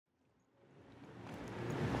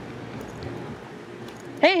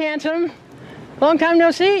Hey, handsome. Long time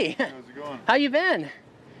no see. How's it going? How you been?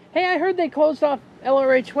 Hey, I heard they closed off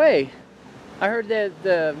LRH Way. I heard that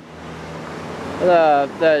the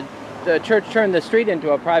church turned the street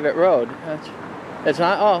into a private road. It's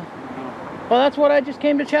not. Oh, well, that's what I just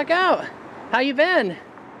came to check out. How you been?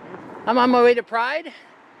 I'm on my way to Pride.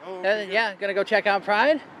 Oh, okay, Yeah, gonna go check out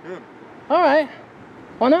Pride. Good. All right.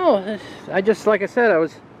 Well, no, I just, like I said, I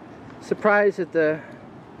was surprised at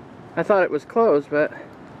I thought it was closed, but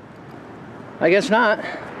I guess not.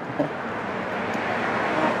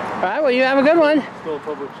 All right, well, you have a good one. Still a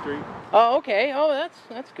public street. Oh, okay. Oh,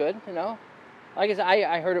 that's good, you know. I guess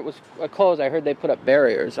I heard it was closed. I heard they put up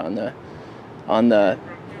barriers on the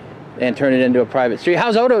and turn it into a private street.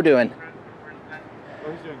 How's Odo doing?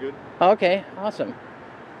 Oh, he's doing good. Okay, awesome.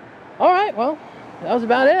 All right, well, that was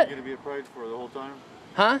about it. You gonna be at Pride for the whole time?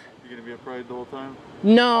 Huh? You gonna be at Pride the whole time?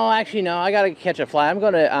 No, actually, no. I gotta catch a flight. I'm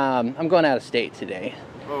going out of state today.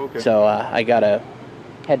 Oh, okay. So I gotta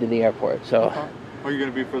head to the airport. So. Are you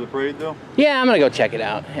gonna be for the parade though? Yeah, I'm gonna go check it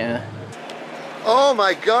out. Yeah. Oh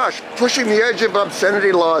my gosh, pushing the edge of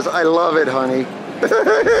obscenity laws. I love it, honey.